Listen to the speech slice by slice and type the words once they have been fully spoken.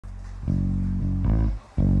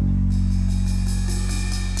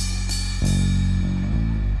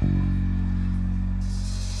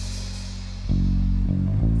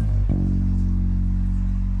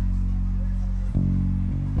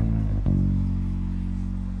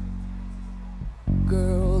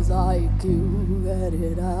Girls like you, get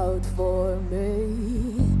it out for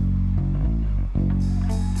me.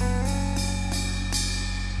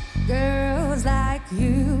 Girls like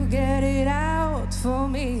you, get it out for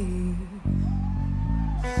me.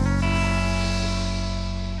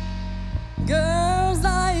 Girls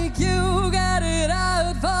like you, get it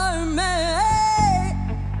out for me.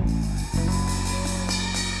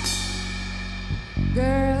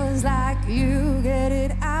 Girls like you, get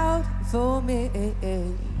it out for me.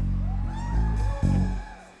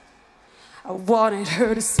 I wanted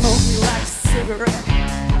her to smoke me like a cigarette.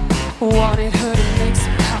 Wanted her to make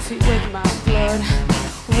some coffee with my blood.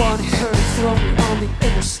 Wanted her to throw me on the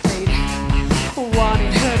interstate.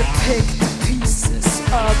 Wanted her to pick the pieces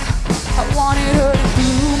up. I wanted her to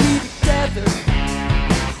glue me together.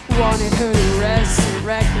 Wanted her to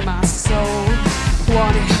resurrect my soul.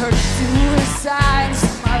 Wanted her to do her signs